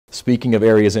Speaking of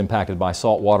areas impacted by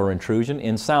saltwater intrusion,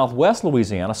 in southwest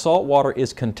Louisiana, saltwater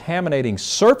is contaminating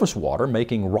surface water,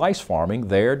 making rice farming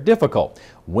there difficult.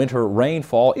 Winter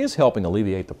rainfall is helping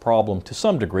alleviate the problem to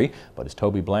some degree, but as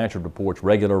Tobie Blanchard reports,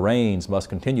 regular rains must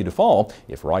continue to fall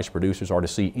if rice producers are to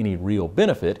see any real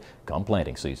benefit come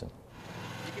planting season.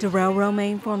 Darrell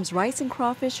Romaine farms rice and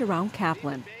crawfish around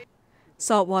Kaplan.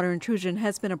 Saltwater intrusion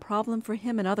has been a problem for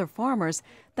him and other farmers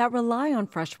that rely on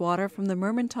fresh water from the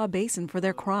Mermentau Basin for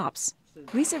their crops.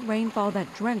 Recent rainfall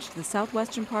that drenched the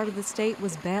southwestern part of the state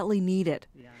was badly needed,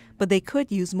 but they could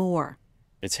use more.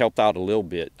 It's helped out a little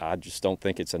bit. I just don't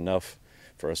think it's enough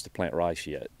for us to plant rice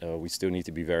yet. We still need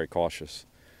to be very cautious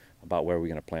about where we're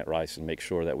going to plant rice and make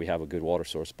sure that we have a good water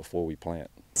source before we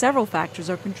plant. Several factors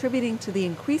are contributing to the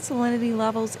increased salinity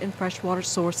levels in freshwater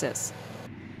sources.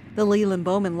 The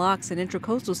Leland-Bowman locks in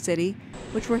Intracoastal City,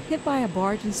 which were hit by a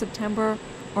barge in September,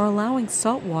 are allowing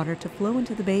salt water to flow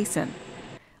into the basin.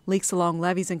 Leaks along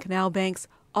levees and canal banks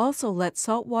also let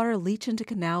salt water leach into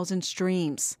canals and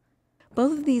streams.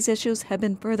 Both of these issues have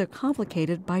been further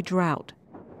complicated by drought.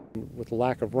 With the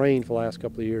lack of rain for the last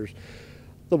couple of years,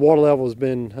 the water level has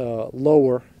been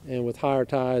lower, and with higher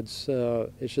tides,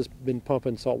 it's just been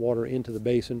pumping salt water into the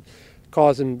basin,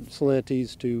 causing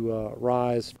salinities to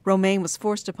rise. Romaine was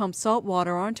forced to pump salt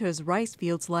water onto his rice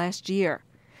fields last year.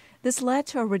 This led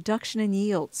to a reduction in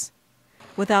yields.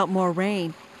 Without more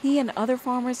rain, he and other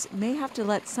farmers may have to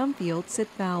let some fields sit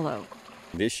fallow.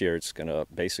 This year it's going to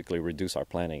basically reduce our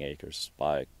planting acres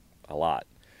by a lot.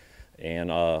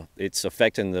 And it's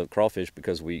affecting the crawfish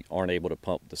because we aren't able to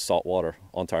pump the salt water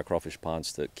onto our crawfish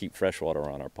ponds to keep fresh water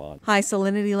around our pond. High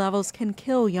salinity levels can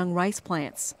kill young rice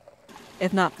plants.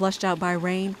 If not flushed out by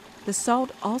rain, the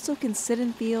salt also can sit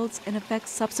in fields and affect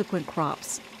subsequent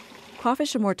crops.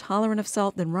 Crawfish are more tolerant of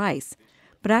salt than rice,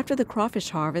 but after the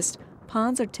crawfish harvest,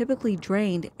 ponds are typically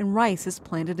drained and rice is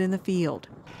planted in the field.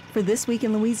 For This Week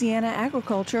in Louisiana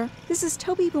Agriculture, this is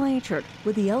Tobie Blanchard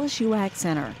with the LSU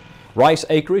AgCenter. Rice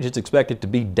acreage is expected to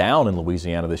be down in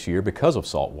Louisiana this year because of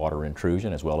saltwater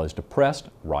intrusion as well as depressed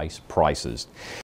rice prices.